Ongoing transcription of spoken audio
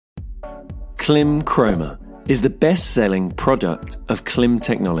KLIM Chroma is the best-selling product of KLIM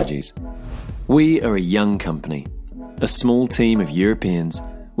Technologies. We are a young company, a small team of Europeans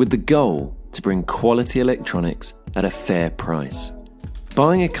with the goal to bring quality electronics at a fair price.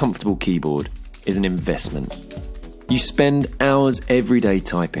 Buying a comfortable keyboard is an investment. You spend hours every day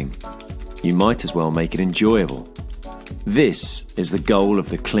typing. You might as well make it enjoyable. This is the goal of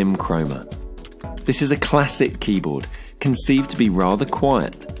the KLIM Chroma. This is a classic keyboard, conceived to be rather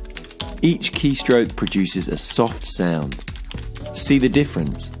quiet. Each keystroke produces a soft sound. See the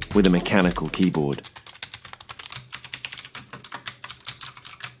difference with a mechanical keyboard.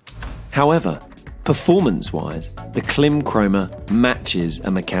 However, performance-wise, the KLIM Chroma matches a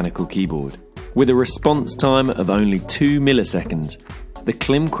mechanical keyboard. With a response time of only 2 milliseconds, the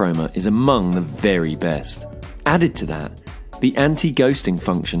KLIM Chroma is among the very best. Added to that, the anti-ghosting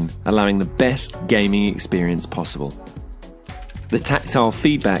function allowing the best gaming experience possible. The tactile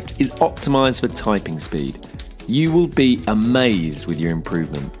feedback is optimized for typing speed. You will be amazed with your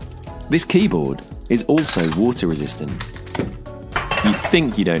improvement. This keyboard is also water resistant. You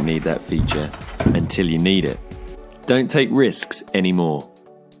think you don't need that feature until you need it. Don't take risks anymore.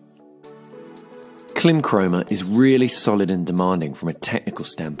 KLIM Chroma is really solid and demanding from a technical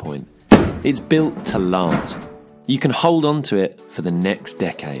standpoint. It's built to last. You can hold on to it for the next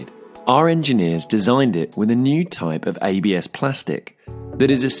decade. Our engineers designed it with a new type of ABS plastic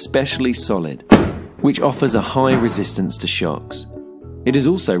that is especially solid, which offers a high resistance to shocks. It is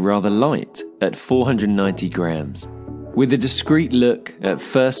also rather light at 490 grams. With a discreet look at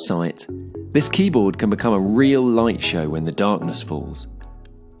first sight, this keyboard can become a real light show when the darkness falls.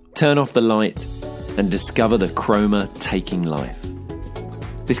 Turn off the light and discover the Chroma taking life.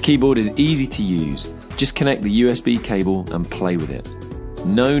 This keyboard is easy to use. Just connect the USB cable and play with it.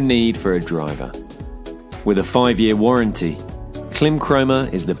 No need for a driver. With a 5-year warranty, KLIM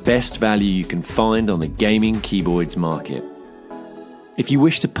Chroma is the best value you can find on the gaming keyboards market. If you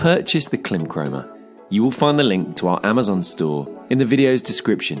wish to purchase the KLIM Chroma, you will find the link to our Amazon store in the video's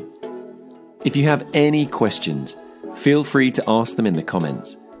description. If you have any questions, feel free to ask them in the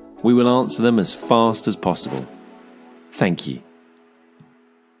comments. We will answer them as fast as possible. Thank you.